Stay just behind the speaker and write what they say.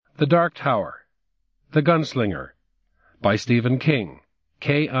The Dark Tower, The Gunslinger, by Stephen King,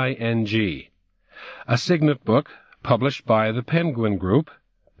 King. A Signet book published by the Penguin Group,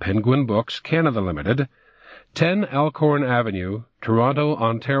 Penguin Books, Canada Limited, 10 Alcorn Avenue, Toronto,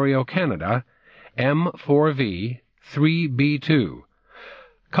 Ontario, Canada, M4V 3B2.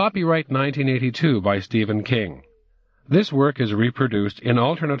 Copyright 1982 by Stephen King. This work is reproduced in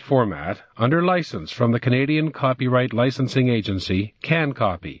alternate format under license from the Canadian Copyright Licensing Agency,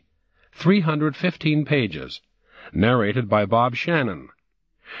 CanCopy. 315 pages. Narrated by Bob Shannon.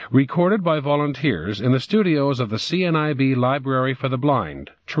 Recorded by volunteers in the studios of the CNIB Library for the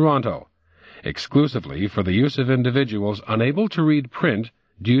Blind, Toronto, exclusively for the use of individuals unable to read print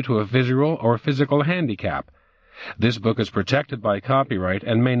due to a visual or physical handicap. This book is protected by copyright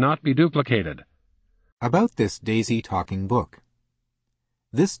and may not be duplicated. About this DAISY talking book.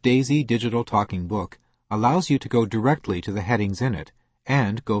 This DAISY digital talking book allows you to go directly to the headings in it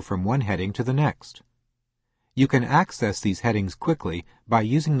and go from one heading to the next. You can access these headings quickly by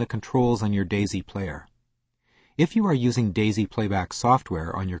using the controls on your DAISY player. If you are using DAISY playback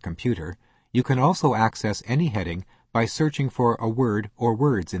software on your computer, you can also access any heading by searching for a word or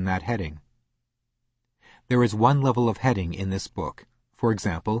words in that heading. There is one level of heading in this book, for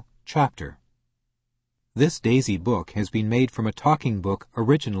example, chapter. This DAISY book has been made from a talking book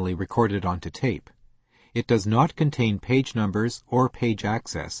originally recorded onto tape. It does not contain page numbers or page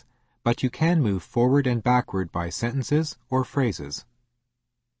access, but you can move forward and backward by sentences or phrases.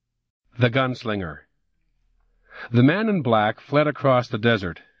 The Gunslinger. The man in black fled across the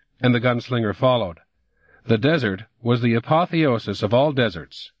desert, and the gunslinger followed. The desert was the apotheosis of all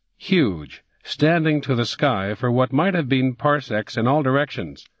deserts, huge, standing to the sky for what might have been parsecs in all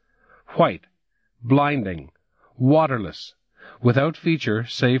directions, white, blinding, waterless, without feature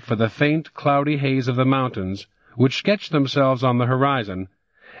save for the faint, cloudy haze of the mountains, which sketched themselves on the horizon,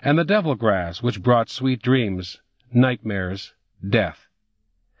 and the devil-grass which brought sweet dreams, nightmares, death.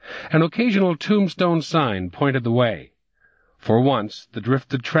 An occasional tombstone sign pointed the way. For once the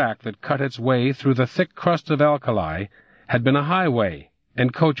drifted track that cut its way through the thick crust of alkali had been a highway,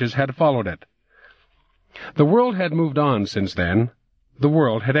 and coaches had followed it. The world had moved on since then. The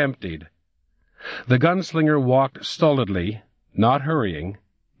world had emptied. The gunslinger walked stolidly, not hurrying,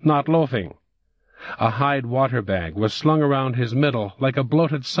 not loafing. A hide water bag was slung around his middle like a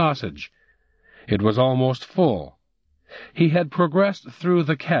bloated sausage. It was almost full. He had progressed through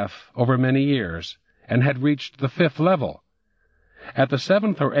the Kef over many years, and had reached the 5th level. At the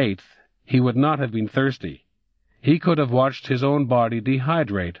 7th or 8th, he would not have been thirsty. He could have watched his own body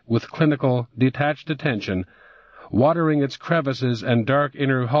dehydrate with clinical, detached attention, watering its crevices and dark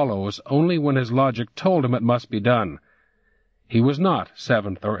inner hollows only when his logic told him it must be done. He was not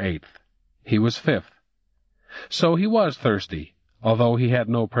 7th or 8th. He was 5th. So he was thirsty, although he had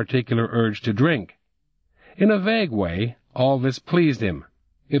no particular urge to drink. In a vague way, all this pleased him.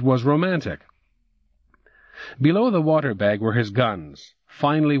 It was romantic. Below the water bag were his guns,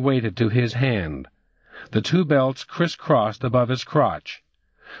 finely weighted to his hand. The 2 belts crisscrossed above his crotch.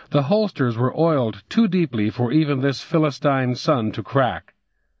 The holsters were oiled too deeply for even this Philistine sun to crack.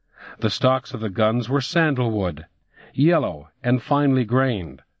 The stocks of the guns were sandalwood, yellow and finely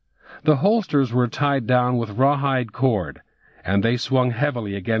grained. The holsters were tied down with rawhide cord, and they swung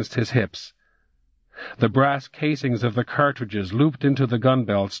heavily against his hips. The brass casings of the cartridges looped into the gun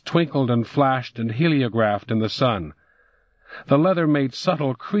belts twinkled and flashed and heliographed in the sun. The leather made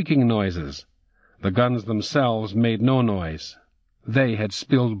subtle creaking noises. The guns themselves made no noise. They had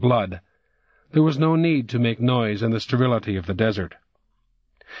spilled blood. There was no need to make noise in the sterility of the desert.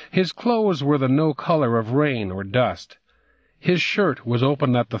 His clothes were the no color of rain or dust. His shirt was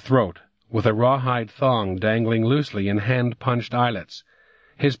open at the throat, with a rawhide thong dangling loosely in hand-punched eyelets.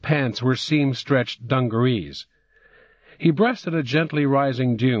 His pants were seam-stretched dungarees. He breasted a gently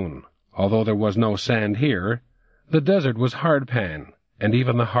rising dune, although there was no sand here. The desert was hardpan, and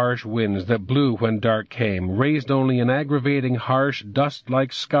even the harsh winds that blew when dark came raised only an aggravating harsh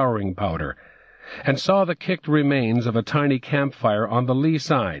dust-like scouring powder, and saw the kicked remains of a tiny campfire on the lee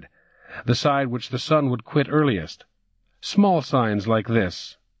side, the side which the sun would quit earliest. Small signs like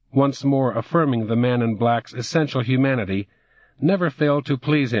this, once more affirming the man in black's essential humanity, never failed to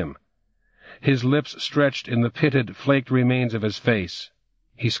please him. His lips stretched in the pitted, flaked remains of his face.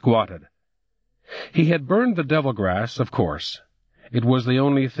 He squatted. He had burned the devil-grass, of course. It was the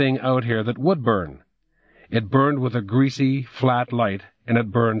only thing out here that would burn. It burned with a greasy, flat light, and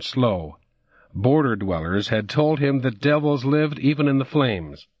it burned slow. Border dwellers had told him that devils lived even in the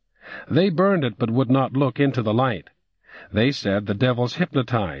flames. They burned it but would not look into the light. They said the devils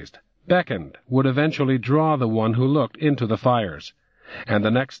hypnotized, beckoned, would eventually draw the one who looked into the fires. and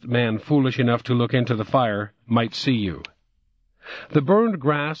the next man foolish enough to look into the fire might see you. The burned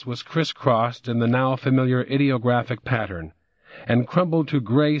grass was crisscrossed in the now familiar ideographic pattern, and crumbled to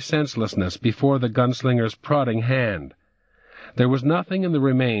gray senselessness before the gunslinger's prodding hand. There was nothing in the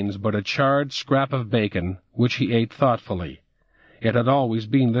remains but a charred scrap of bacon, which he ate thoughtfully. It had always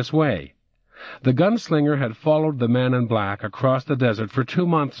been this way. The gunslinger had followed the man in black across the desert for 2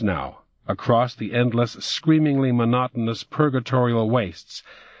 months now, across the endless, screamingly monotonous purgatorial wastes,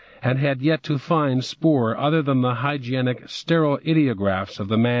 and had yet to find spoor other than the hygienic, sterile ideographs of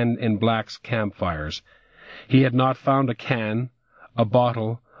the man in black's campfires. He had not found a can, a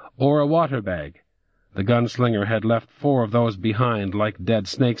bottle, or a water bag. The gunslinger had left 4 of those behind like dead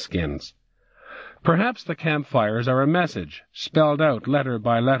snakeskins. Perhaps the campfires are a message, spelled out letter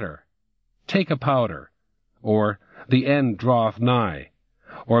by letter. Take a powder, or the end draweth nigh,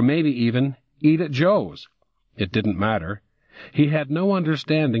 or maybe even eat at Joe's. It didn't matter. He had no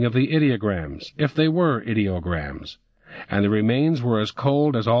understanding of the ideograms, if they were ideograms, and the remains were as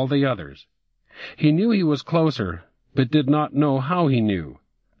cold as all the others. He knew he was closer, but did not know how he knew.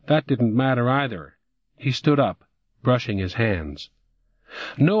 That didn't matter either. He stood up, brushing his hands.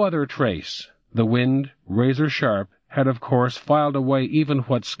 No other trace. The wind, razor-sharp, had of course filed away even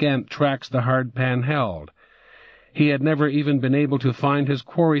what scant tracks the hard pan held. He had never even been able to find his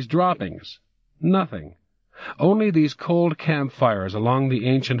quarry's droppings. Nothing. Only these cold campfires along the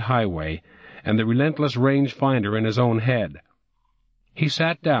ancient highway, and the relentless range-finder in his own head. He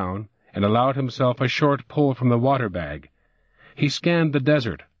sat down and allowed himself a short pull from the water bag. He scanned the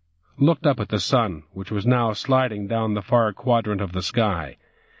desert, looked up at the sun, which was now sliding down the far quadrant of the sky.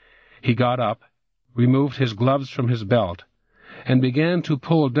 He got up, removed his gloves from his belt, and began to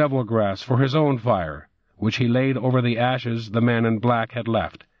pull devil-grass for his own fire, which he laid over the ashes the man in black had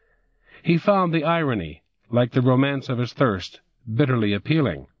left. He found the irony, like the romance of his thirst, bitterly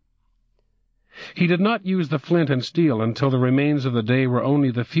appealing. He did not use the flint and steel until the remains of the day were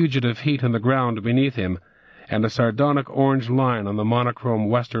only the fugitive heat in the ground beneath him, and a sardonic orange line on the monochrome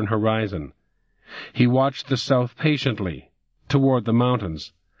western horizon. He watched the south patiently, toward the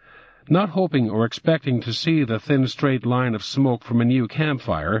mountains, not hoping or expecting to see the thin straight line of smoke from a new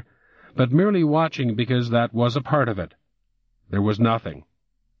campfire, but merely watching because that was a part of it. There was nothing.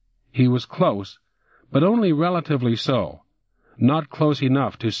 He was close, but only relatively so, not close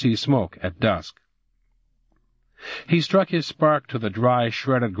enough to see smoke at dusk. He struck his spark to the dry,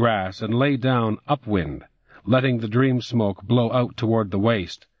 shredded grass and lay down upwind, letting the dream smoke blow out toward the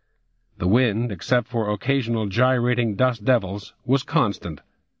waste. The wind, except for occasional gyrating dust devils, was constant.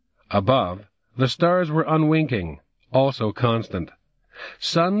 Above, the stars were unwinking, also constant.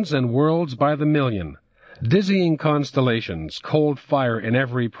 Suns and worlds by the million, dizzying constellations, cold fire in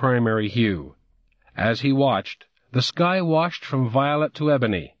every primary hue. As he watched, the sky washed from violet to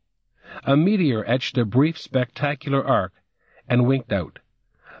ebony. A meteor etched a brief spectacular arc, and winked out.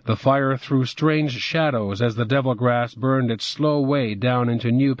 The fire threw strange shadows as the devil-grass burned its slow way down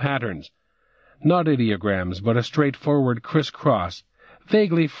into new patterns. Not ideograms, but a straightforward criss-cross,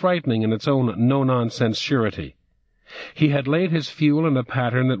 vaguely frightening in its own no-nonsense surety. He had laid his fuel in a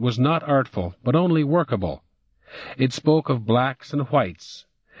pattern that was not artful, but only workable. It spoke of blacks and whites.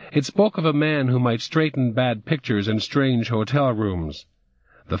 It spoke of a man who might straighten bad pictures in strange hotel rooms.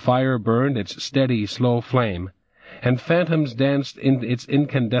 The fire burned its steady, slow flame, and phantoms danced in its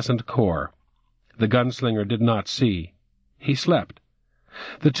incandescent core. The gunslinger did not see. He slept.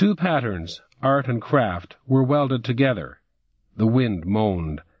 The 2 patterns, art and craft, were welded together. The wind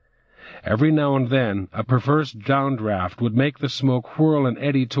moaned. Every now and then a perverse downdraft would make the smoke whirl and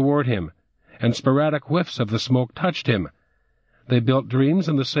eddy toward him, and sporadic whiffs of the smoke touched him. They built dreams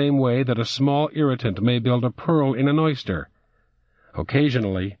in the same way that a small irritant may build a pearl in an oyster.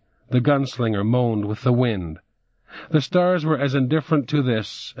 Occasionally, the gunslinger moaned with the wind. The stars were as indifferent to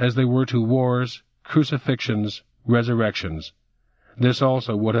this as they were to wars, crucifixions, resurrections. This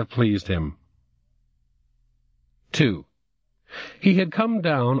also would have pleased him. 2. He had come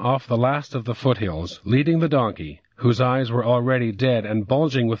down off the last of the foothills, leading the donkey, whose eyes were already dead and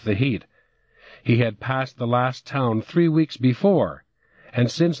bulging with the heat. He had passed the last town 3 weeks before,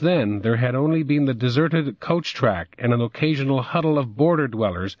 and since then there had only been the deserted coach-track and an occasional huddle of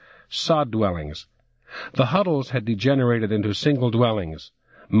border-dwellers, sod dwellings. The huddles had degenerated into single dwellings,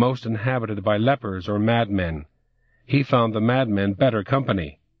 most inhabited by lepers or madmen. He found the madmen better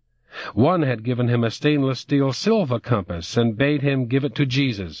company. One had given him a stainless steel silver compass and bade him give it to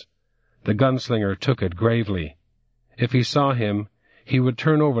Jesus. The gunslinger took it gravely. If he saw him, he would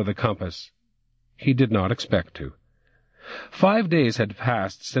turn over the compass. He did not expect to. 5 days had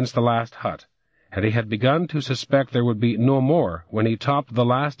passed since the last hut, and he had begun to suspect there would be no more when he topped the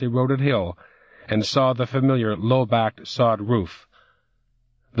last eroded hill and saw the familiar low-backed sod roof.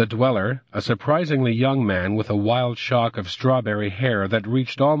 The dweller, a surprisingly young man with a wild shock of strawberry hair that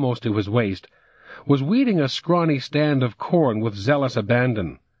reached almost to his waist, was weeding a scrawny stand of corn with zealous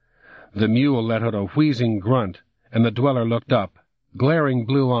abandon. The mule let out a wheezing grunt, and the dweller looked up, glaring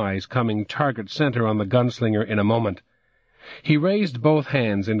blue eyes coming target center on the gunslinger in a moment. He raised both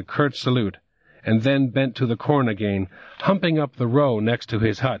hands in curt salute, and then bent to the corn again, humping up the row next to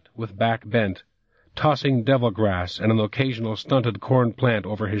his hut with back bent, tossing devil-grass and an occasional stunted corn plant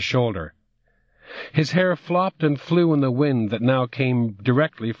over his shoulder. His hair flopped and flew in the wind that now came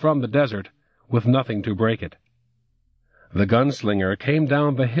directly from the desert, with nothing to break it. The gunslinger came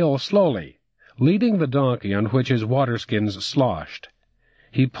down the hill slowly, leading the donkey on which his waterskins sloshed.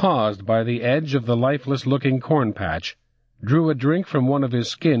 He paused by the edge of the lifeless-looking corn patch, drew a drink from one of his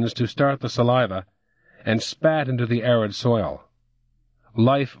skins to start the saliva, and spat into the arid soil.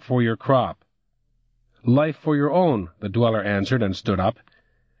 "Life for your crop." "Life for your own," the dweller answered and stood up.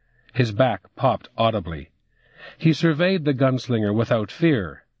 His back popped audibly. He surveyed the gunslinger without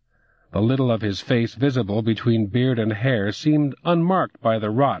fear. The little of his face visible between beard and hair seemed unmarked by the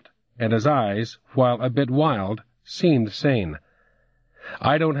rot, and his eyes, while a bit wild, seemed sane.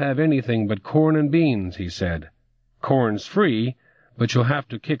 "I don't have anything but corn and beans," he said. "Corn's free, but you'll have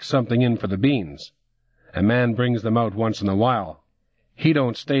to kick something in for the beans. A man brings them out once in a while. He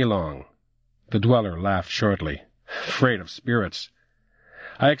don't stay long." The dweller laughed shortly. "Afraid of spirits."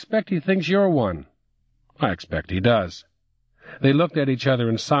 "I expect he thinks you're one." "I expect he does." They looked at each other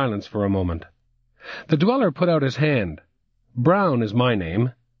in silence for a moment. The dweller put out his hand. "Brown is my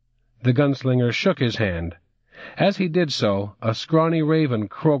name." The gunslinger shook his hand. As he did so, a scrawny raven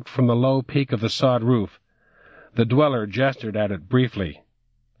croaked from the low peak of the sod roof. The dweller gestured at it briefly.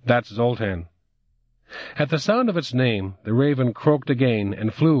 "That's Zoltan." At the sound of its name, the raven croaked again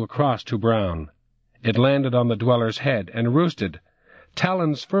and flew across to Brown. It landed on the dweller's head and roosted,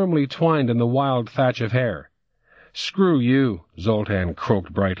 talons firmly twined in the wild thatch of hair. "Screw you," Zoltan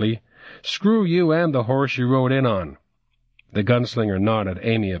croaked brightly. "Screw you and the horse you rode in on." The gunslinger nodded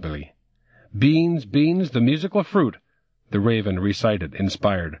amiably. "Beans, beans, the musical fruit," the raven recited,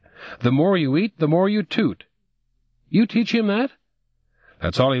 inspired. "The more you eat, the more you toot." "You teach him that?"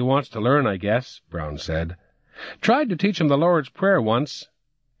 "That's all he wants to learn, I guess," Brown said. "Tried to teach him the Lord's Prayer once."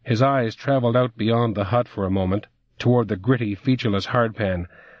 His eyes traveled out beyond the hut for a moment, toward the gritty, featureless hardpan.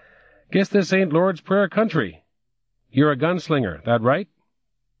 "Guess this ain't Lord's Prayer country. You're a gunslinger, that right?"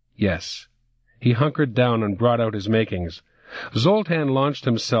 "Yes." He hunkered down and brought out his makings. Zoltan launched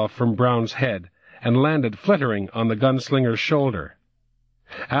himself from Brown's head and landed flittering on the gunslinger's shoulder.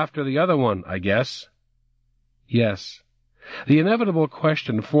 "After the other one, I guess." "Yes." The inevitable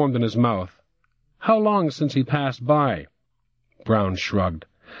question formed in his mouth. "How long since he passed by?" Brown shrugged.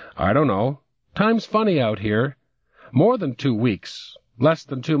 "I don't know. Time's funny out here. More than 2 weeks. Less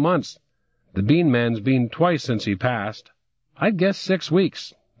than 2 months. The bean man's been twice since he passed. I'd guess 6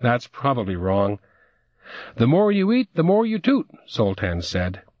 weeks. That's probably wrong." "The more you eat, the more you toot," Zoltan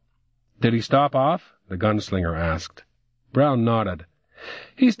said. "Did he stop off?" the gunslinger asked. Brown nodded.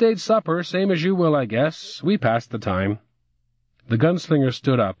 "He stayed supper, same as you will, I guess. We passed the time." The gunslinger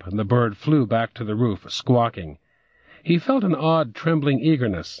stood up, and the bird flew back to the roof, squawking. He felt an odd, trembling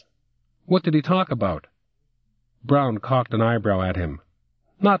eagerness. "What did he talk about?" Brown cocked an eyebrow at him.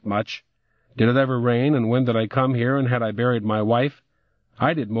 "Not much. Did it ever rain, and when did I come here, and had I buried my wife?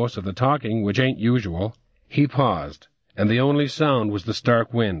 I did most of the talking, which ain't usual." He paused, and the only sound was the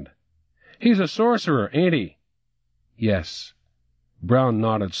stark wind. "He's a sorcerer, ain't he?" "Yes." Brown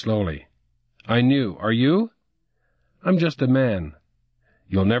nodded slowly. "I knew. Are you?" "I'm just a man."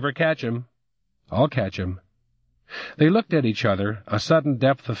 "You'll never catch him." "I'll catch him." They looked at each other, a sudden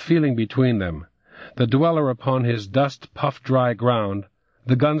depth of feeling between them, the dweller upon his dust-puff-dry ground,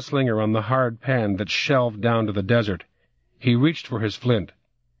 the gunslinger on the hard pan that shelved down to the desert. He reached for his flint.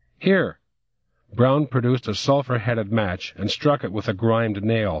 "Here." Brown produced a sulphur-headed match and struck it with a grimed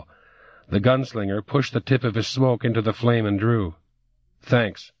nail. The gunslinger pushed the tip of his smoke into the flame and drew.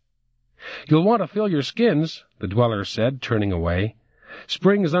 "Thanks." "You'll want to fill your skins," the dweller said, turning away.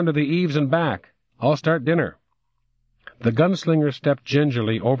 "Spring's under the eaves and back. I'll start dinner." The gunslinger stepped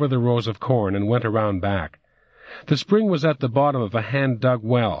gingerly over the rows of corn and went around back. The spring was at the bottom of a hand-dug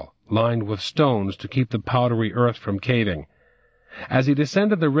well, lined with stones to keep the powdery earth from caving. As he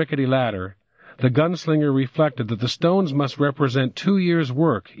descended the rickety ladder, the gunslinger reflected that the stones must represent 2 years'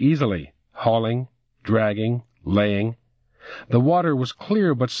 work easily, hauling, dragging, laying. The water was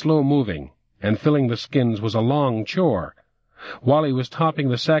clear but slow-moving, and filling the skins was a long chore. While he was topping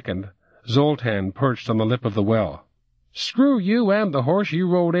the second, Zoltan perched on the lip of the well. "Screw you and the horse you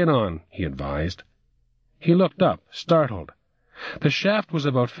rode in on," he advised. He looked up, startled. The shaft was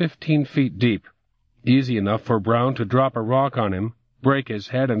about 15 feet deep, easy enough for Brown to drop a rock on him, break his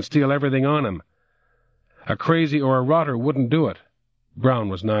head, and steal everything on him. A crazy or a rotter wouldn't do it. Brown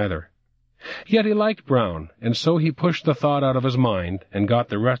was neither. Yet he liked Brown, and so he pushed the thought out of his mind and got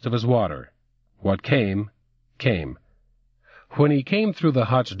the rest of his water. What came, came. When he came through the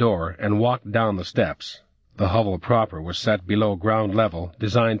hut's door and walked down the steps, the hovel proper was set below ground level,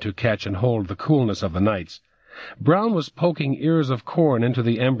 designed to catch and hold the coolness of the nights. Brown was poking ears of corn into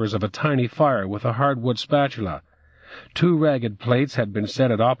the embers of a tiny fire with a hardwood spatula. 2 ragged plates had been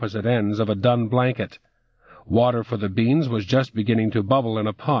set at opposite ends of a dun blanket. Water for the beans was just beginning to bubble in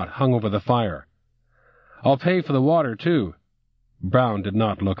a pot hung over the fire. "I'll pay for the water, too." Brown did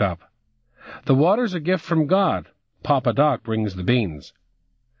not look up. "The water's a gift from God. Papa Doc brings the beans."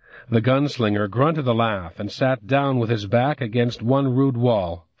 The gunslinger grunted a laugh and sat down with his back against one rude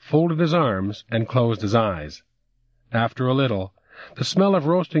wall, folded his arms, and closed his eyes. After a little, the smell of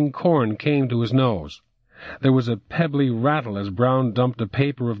roasting corn came to his nose. There was a pebbly rattle as Brown dumped a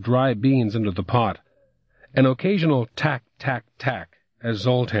paper of dry beans into the pot. An occasional tack, tack, tack, as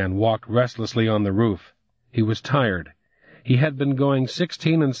Zoltan walked restlessly on the roof. He was tired. He had been going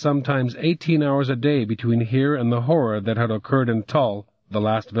 16 and sometimes 18 hours a day between here and the horror that had occurred in Tull, the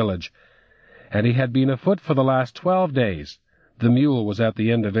last village. And he had been afoot for the last 12 days. The mule was at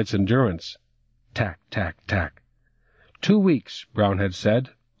the end of its endurance. Tack, tack, tack. 2 weeks, Brown had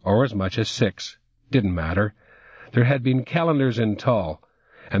said, or as much as 6. Didn't matter. There had been calendars in Tull,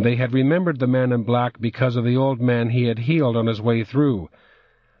 and they had remembered the man in black because of the old man he had healed on his way through.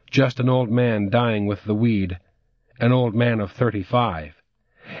 Just an old man dying with the weed. An old man of 35.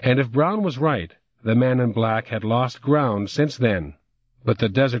 And if Brown was right, the man in black had lost ground since then. But the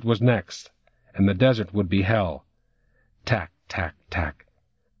desert was next, and the desert would be hell. Tack, tack, tack.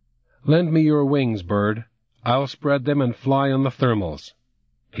 "Lend me your wings, bird. I'll spread them and fly on the thermals."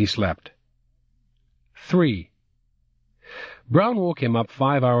 He slept. 3. Brown woke him up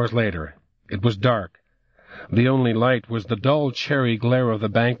 5 hours later. It was dark. The only light was the dull cherry glare of the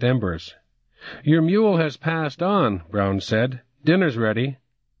banked embers. "Your mule has passed on," Brown said. "Dinner's ready."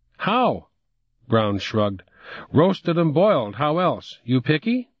 "How?" Brown shrugged. "Roasted and boiled. How else? You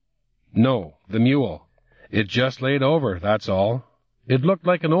picky?" "No, the mule. It just laid over, that's all. It looked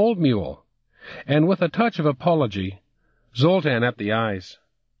like an old mule." And with a touch of apology, Zoltan at the eyes.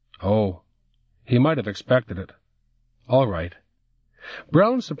 Oh, he might have expected it. All right.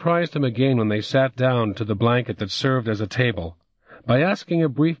 Brown surprised him again when they sat down to the blanket that served as a table, by asking a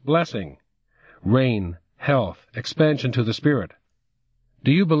brief blessing. Rain, health, expansion to the spirit.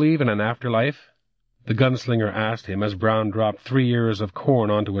 "Do you believe in an afterlife?" the gunslinger asked him as Brown dropped 3 ears of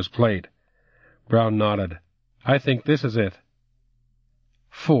corn onto his plate. Brown nodded. "I think this is it."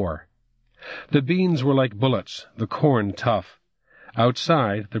 4. The beans were like bullets, the corn tough.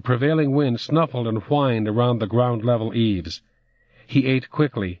 Outside, the prevailing wind snuffled and whined around the ground-level eaves. He ate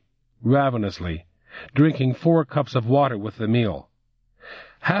quickly, ravenously, drinking 4 cups of water with the meal.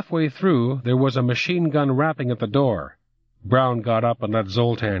 Halfway through, there was a machine-gun rapping at the door. Brown got up and let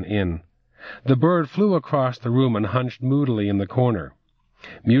Zoltan in. The bird flew across the room and hunched moodily in the corner.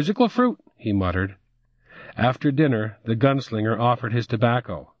 "Musical fruit," he muttered. After dinner, the gunslinger offered his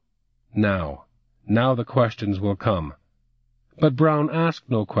tobacco. Now the questions will come. But Brown asked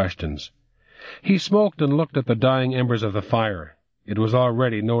no questions. He smoked and looked at the dying embers of the fire. It was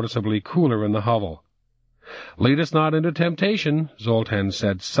already noticeably cooler in the hovel. "Lead us not into temptation," Zoltan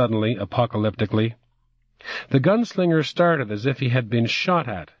said suddenly, apocalyptically. The gunslinger started as if he had been shot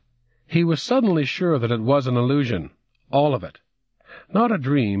at. He was suddenly sure that it was an illusion, all of it. Not a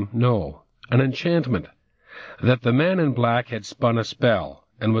dream, no, an enchantment. That the man in black had spun a spell,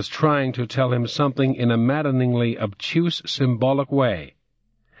 and was trying to tell him something in a maddeningly obtuse, symbolic way.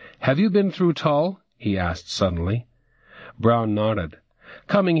 "Have you been through Tull?" he asked suddenly. Brown nodded.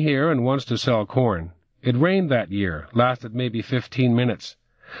 "Coming here and wants to sell corn. It rained that year, lasted maybe 15 minutes.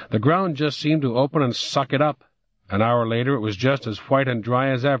 The ground just seemed to open and suck it up. An hour later it was just as white and dry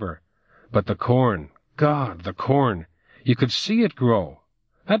as ever. But the corn, God, the corn! You could see it grow.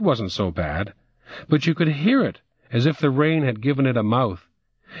 That wasn't so bad. But you could hear it, as if the rain had given it a mouth.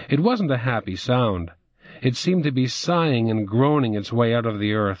 It wasn't a happy sound. It seemed to be sighing and groaning its way out of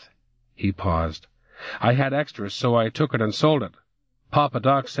the earth." He paused. "I had extras, so I took it and sold it. Papa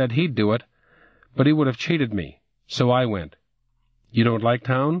Doc said he'd do it, but he would have cheated me, so I went." "You don't like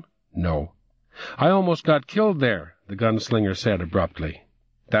town?" "No." "I almost got killed there," the gunslinger said abruptly.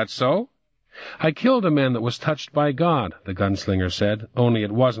 "That so?" "I killed a man that was touched by God," the gunslinger said, "only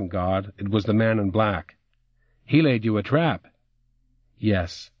it wasn't God, it was the man in black." "He laid you a trap."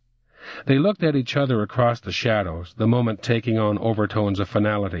 "Yes." They looked at each other across the shadows, the moment taking on overtones of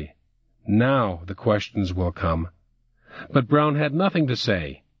finality. Now the questions will come. But Brown had nothing to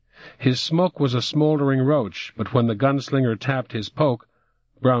say. His smoke was a smoldering roach, but when the gunslinger tapped his poke,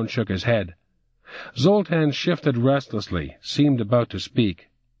 Brown shook his head. Zoltan shifted restlessly, seemed about to speak,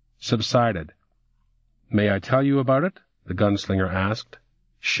 subsided. "May I tell you about it?" the gunslinger asked.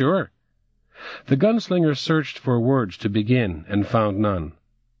 "Sure." The gunslinger searched for words to begin and found none.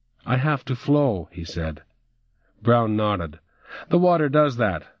 "I have to flow," he said. Brown nodded. "The water does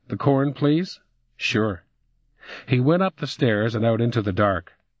that. The corn, please?" "Sure." He went up the stairs and out into the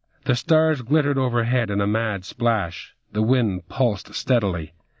dark. The stars glittered overhead in a mad splash. The wind pulsed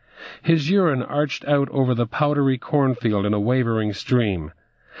steadily. His urine arched out over the powdery cornfield in a wavering stream.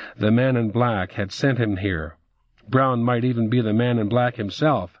 The man in black had sent him here. Brown might even be the man in black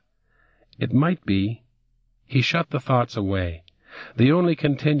himself. It might be. He shut the thoughts away. The only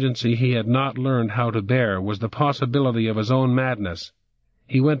contingency he had not learned how to bear was the possibility of his own madness.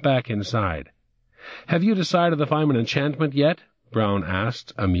 He went back inside. "Have you decided if I'm an enchantment yet?" Brown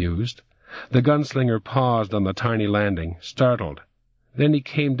asked, amused. The gunslinger paused on the tiny landing, startled. Then he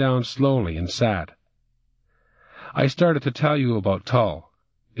came down slowly and sat. "I started to tell you about Tull.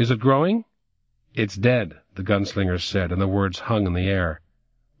 Is it growing?" "It's dead," the gunslinger said, and the words hung in the air.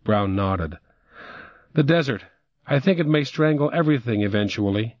 Brown nodded. "The desert. I think it may strangle everything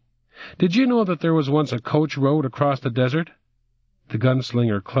eventually. Did you know that there was once a coach road across the desert?" The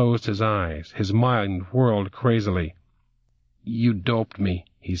gunslinger closed his eyes. His mind whirled crazily. "You doped me,"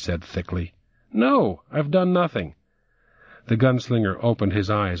 he said thickly. "No, I've done nothing." The gunslinger opened his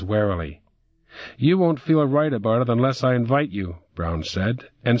eyes warily. "You won't feel right about it unless I invite you," Brown said,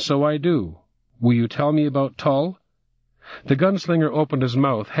 "and so I do. Will you tell me about Tull?" The gunslinger opened his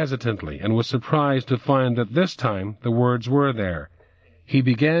mouth hesitantly and was surprised to find that this time the words were there. He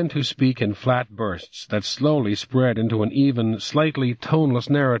began to speak in flat bursts that slowly spread into an even, slightly toneless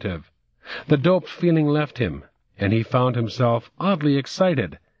narrative. The doped feeling left him, and he found himself oddly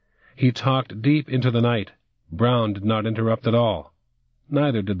excited. He talked deep into the night. Brown did not interrupt at all.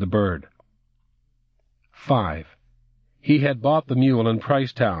 Neither did the bird. 5. He had bought the mule in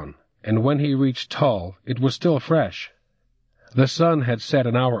Pricetown, and when he reached Tull, it was still fresh. The sun had set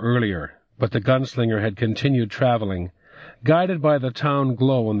an hour earlier, but the gunslinger had continued traveling, guided by the town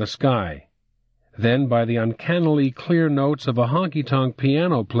glow in the sky, then by the uncannily clear notes of a honky-tonk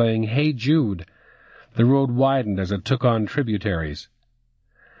piano playing Hey Jude. The road widened as it took on tributaries.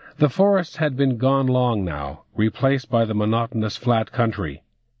 The forests had been gone long now, replaced by the monotonous flat country.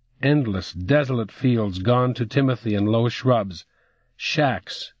 Endless, desolate fields gone to timothy and low shrubs,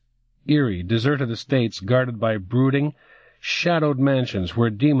 shacks, eerie, deserted estates guarded by brooding, shadowed mansions where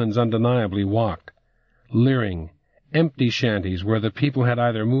demons undeniably walked, leering, empty shanties where the people had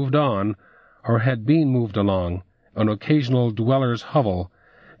either moved on or had been moved along, an occasional dweller's hovel,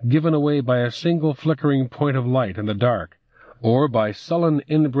 given away by a single flickering point of light in the dark, or by sullen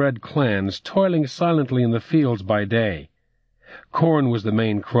inbred clans toiling silently in the fields by day. Corn was the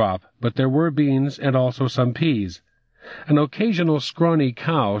main crop, but there were beans and also some peas. An occasional scrawny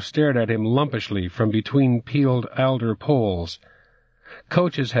cow stared at him lumpishly from between peeled alder poles.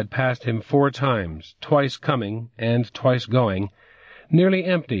 Coaches had passed him 4 times, twice coming and twice going, nearly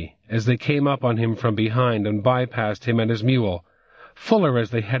empty as they came up on him from behind and bypassed him and his mule, fuller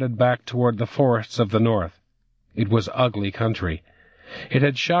as they headed back toward the forests of the north. It was ugly country. It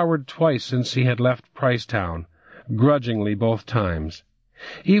had showered twice since he had left Pricetown, grudgingly both times.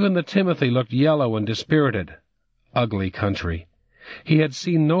 Even the timothy looked yellow and dispirited. Ugly country. He had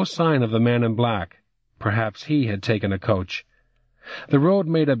seen no sign of the man in black. Perhaps he had taken a coach. The road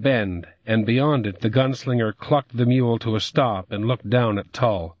made a bend, and beyond it the gunslinger clucked the mule to a stop and looked down at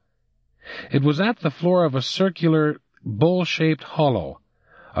Tull. It was at the floor of a circular, bowl-shaped hollow,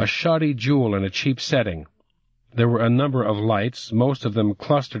 a shoddy jewel in a cheap setting. There were a number of lights, most of them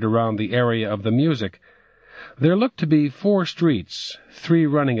clustered around the area of the music. There looked to be 4 streets, 3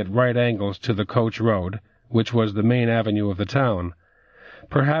 running at right angles to the coach road, which was the main avenue of the town.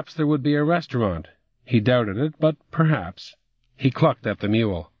 Perhaps there would be a restaurant. He doubted it, but perhaps. He clucked at the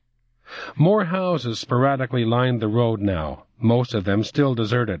mule. More houses sporadically lined the road now, most of them still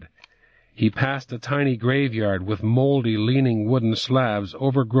deserted. He passed a tiny graveyard with mouldy, leaning wooden slabs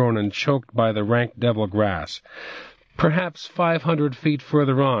overgrown and choked by the rank devil grass. Perhaps 500 feet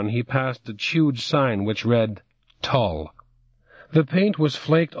further on he passed a chewed sign which read, Tull. The paint was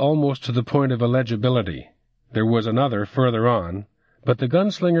flaked almost to the point of illegibility. There was another further on, But the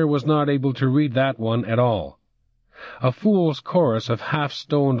gunslinger was not able to read that one at all. A fool's chorus of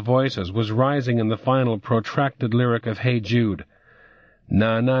half-stoned voices was rising in the final protracted lyric of Hey Jude.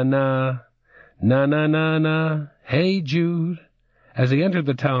 Na-na-na, na-na-na-na, Hey Jude. As he entered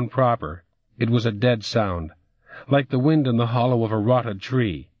the town proper, it was a dead sound, like the wind in the hollow of a rotted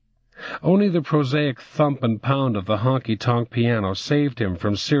tree. Only the prosaic thump and pound of the honky-tonk piano saved him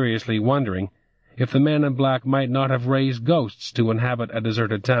from seriously wondering if the man in black might not have raised ghosts to inhabit a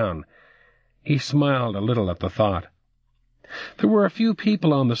deserted town. He smiled a little at the thought. There were a few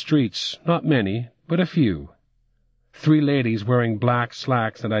people on the streets, not many, but a few. 3 ladies wearing black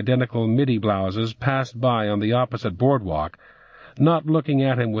slacks and identical midi blouses passed by on the opposite boardwalk, not looking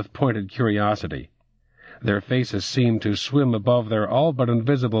at him with pointed curiosity. Their faces seemed to swim above their all but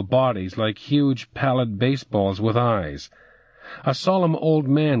invisible bodies like huge pallid baseballs with eyes. A solemn old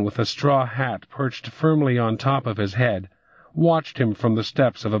man with a straw hat perched firmly on top of his head watched him from the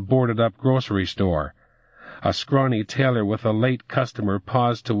steps of a boarded-up grocery store. A scrawny tailor with a late customer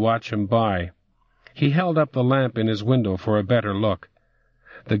paused to watch him by. He held up the lamp in his window for a better look.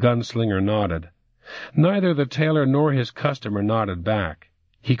 The gunslinger nodded. Neither the tailor nor his customer nodded back.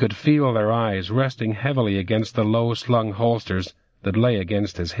 He could feel their eyes resting heavily against the low-slung holsters that lay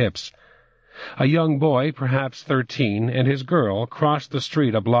against his hips. A young boy, perhaps 13, and his girl crossed the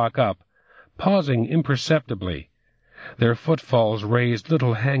street a block up, pausing imperceptibly. Their footfalls raised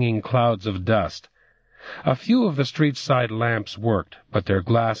little hanging clouds of dust. A few of the street-side lamps worked, but their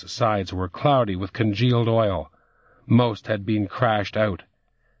glass sides were cloudy with congealed oil. Most had been crashed out.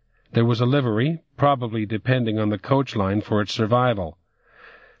 There was a livery, probably depending on the coach line for its survival.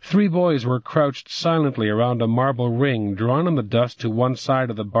 3 boys were crouched silently around a marble ring drawn in the dust to one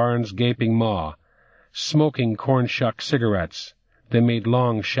side of the barn's gaping maw, smoking corn-shuck cigarettes. They made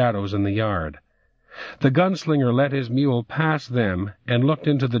long shadows in the yard. The gunslinger let his mule pass them and looked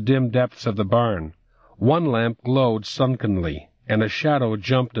into the dim depths of the barn. One lamp glowed sunkenly, and a shadow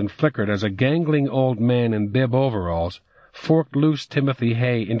jumped and flickered as a gangling old man in bib overalls forked loose Timothy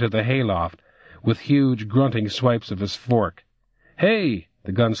hay into the hayloft with huge grunting swipes of his fork. "Hey!"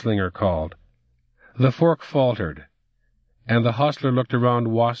 the gunslinger called. The fork faltered, and the hostler looked around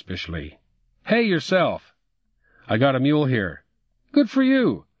waspishly. "Hey, yourself!" "I got a mule here." "Good for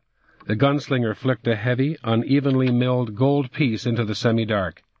you!" The gunslinger flicked a heavy, unevenly milled gold piece into the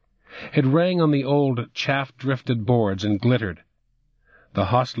semi-dark. It rang on the old, chaff-drifted boards and glittered. The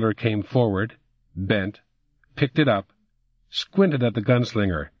hostler came forward, bent, picked it up, squinted at the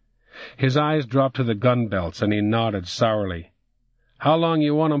gunslinger. His eyes dropped to the gun belts, and he nodded sourly. "How long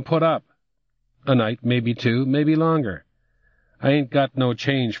you want 'em put up?" "A night, maybe 2, maybe longer. I ain't got no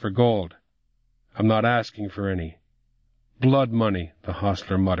change for gold." "I'm not asking for any." "Blood money," the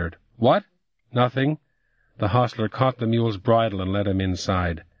hostler muttered. "What?" "Nothing." The hostler caught the mule's bridle and led him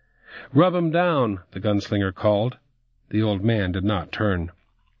inside. "Rub him down," the gunslinger called. The old man did not turn.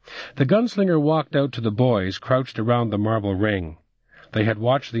 The gunslinger walked out to the boys crouched around the marble ring. They had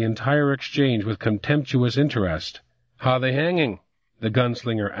watched the entire exchange with contemptuous interest. "How they hanging?" the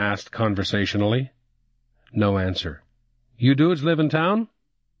gunslinger asked conversationally. No answer. "You dudes live in town?"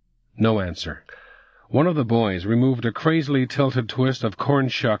 No answer. One of the boys removed a crazily tilted twist of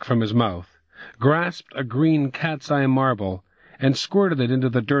corn-shuck from his mouth, grasped a green cat's-eye marble, and squirted it into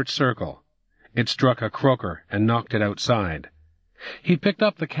the dirt circle. It struck a croaker and knocked it outside. He picked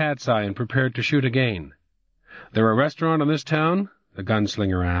up the cat's eye and prepared to shoot again. "There a restaurant in this town?" the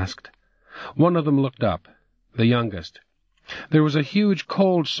gunslinger asked. One of them looked up, the youngest. There was a huge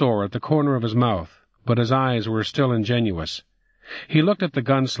cold sore at the corner of his mouth, but his eyes were still ingenuous. He looked at the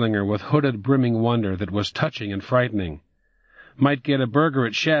gunslinger with hooded, brimming wonder that was touching and frightening. "Might get a burger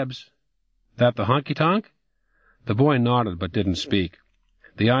at Sheb's." "That the honky-tonk?" The boy nodded but didn't speak.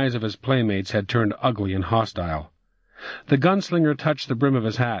 The eyes of his playmates had turned ugly and hostile. The gunslinger touched the brim of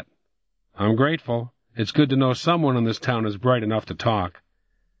his hat. "I'm grateful. It's good to know someone in this town is bright enough to talk."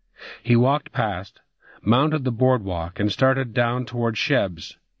 He walked past, mounted the boardwalk, and started down toward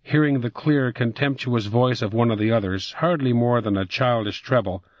Sheb's, hearing the clear, contemptuous voice of one of the others, hardly more than a childish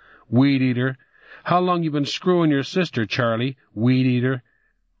treble. "Weed-eater! How long you been screwing your sister, Charlie? Weed-eater!"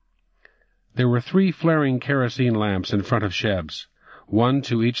 There were 3 flaring kerosene lamps in front of Sheb's, one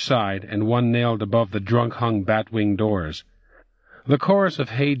to each side and one nailed above the drunk-hung bat-wing doors. The chorus of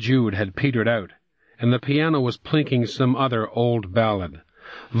Hey Jude had petered out, and the piano was plinking some other old ballad.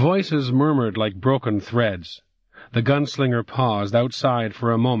 Voices murmured like broken threads. The gunslinger paused outside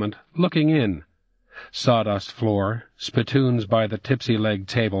for a moment, looking in. Sawdust floor, spittoons by the tipsy-legged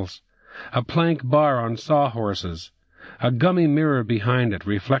tables, a plank bar on sawhorses, a gummy mirror behind it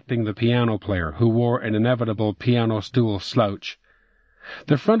reflecting the piano player, who wore an inevitable piano-stool slouch.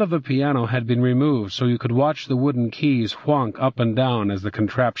 The front of the piano had been removed so you could watch the wooden keys whonk up and down as the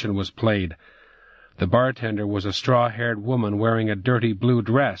contraption was played. The bartender was a straw-haired woman wearing a dirty blue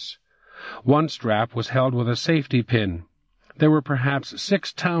dress. One strap was held with a safety pin. There were perhaps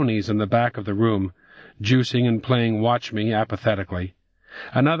 6 townies in the back of the room, juicing and playing Watch Me apathetically.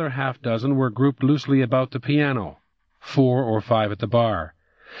 Another half-dozen were grouped loosely about the piano, 4 or 5 at the bar,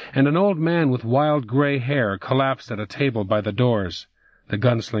 and an old man with wild gray hair collapsed at a table by the doors. The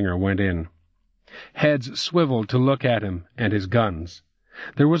gunslinger went in. Heads swiveled to look at him and his guns.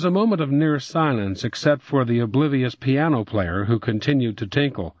 There was a moment of near silence except for the oblivious piano player who continued to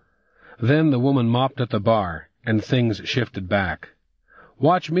tinkle. Then the woman mopped at the bar, and things shifted back.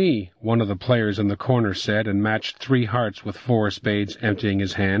 "Watch me," one of the players in the corner said, and matched 3 hearts with 4 spades, emptying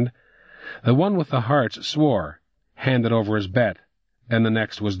his hand. The one with the hearts swore, handed over his bet, and the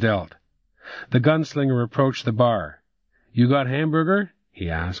next was dealt. The gunslinger approached the bar. "You got hamburger?" he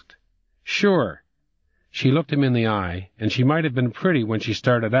asked. "Sure." She looked him in the eye, and she might have been pretty when she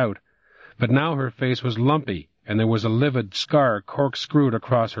started out, but now her face was lumpy, and there was a livid scar corkscrewed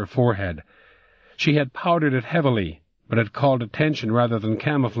across her forehead. She had powdered it heavily, but it called attention rather than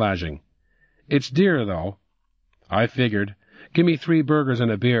camouflaging. "It's dear, though." "I figured. Give me 3 burgers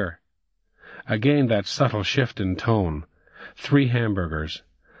and a beer." Again that subtle shift in tone. 3 hamburgers.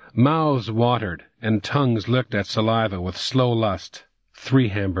 Mouths watered, and tongues licked at saliva with slow lust. 3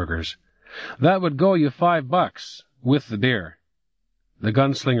 hamburgers. "That would go you $5, with the beer." The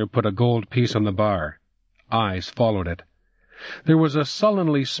gunslinger put a gold piece on the bar. Eyes followed it. There was a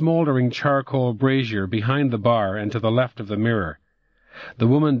sullenly smoldering charcoal brazier behind the bar and to the left of the mirror. The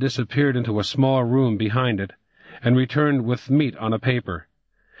woman disappeared into a small room behind it, and returned with meat on a paper.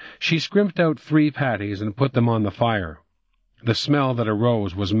 She scrimped out 3 patties and put them on the fire. The smell that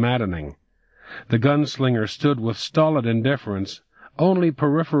arose was maddening. The gunslinger stood with stolid indifference, only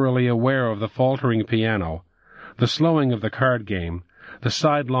peripherally aware of the faltering piano, the slowing of the card game, the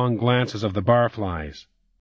sidelong glances of the barflies.